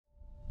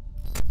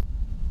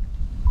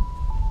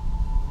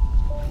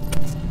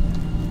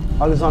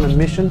I was on a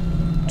mission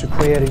to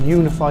create a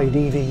unified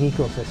EV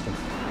ecosystem,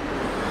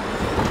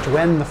 to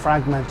end the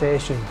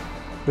fragmentation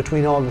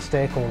between all the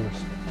stakeholders.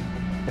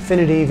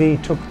 Affinity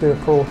EV took the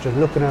approach of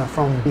looking at it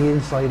from the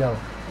inside out.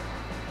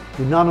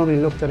 We not only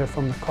looked at it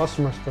from the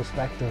customer's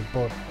perspective,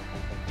 but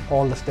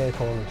all the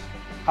stakeholders.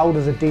 How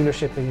does a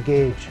dealership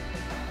engage?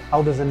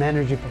 How does an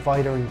energy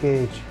provider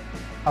engage?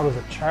 How does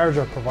a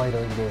charger provider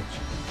engage?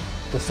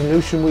 The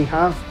solution we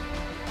have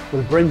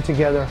will bring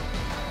together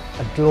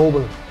a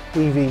global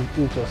EV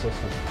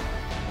ecosystem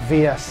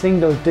via a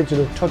single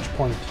digital touch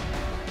point,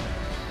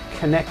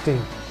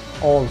 connecting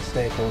all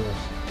stakeholders.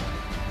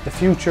 The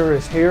future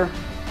is here.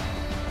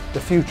 The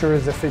future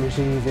is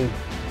Affinity EV,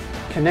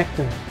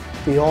 connecting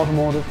the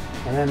automotive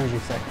and energy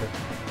sector.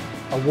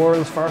 A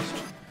world's first,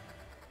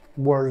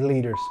 world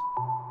leaders.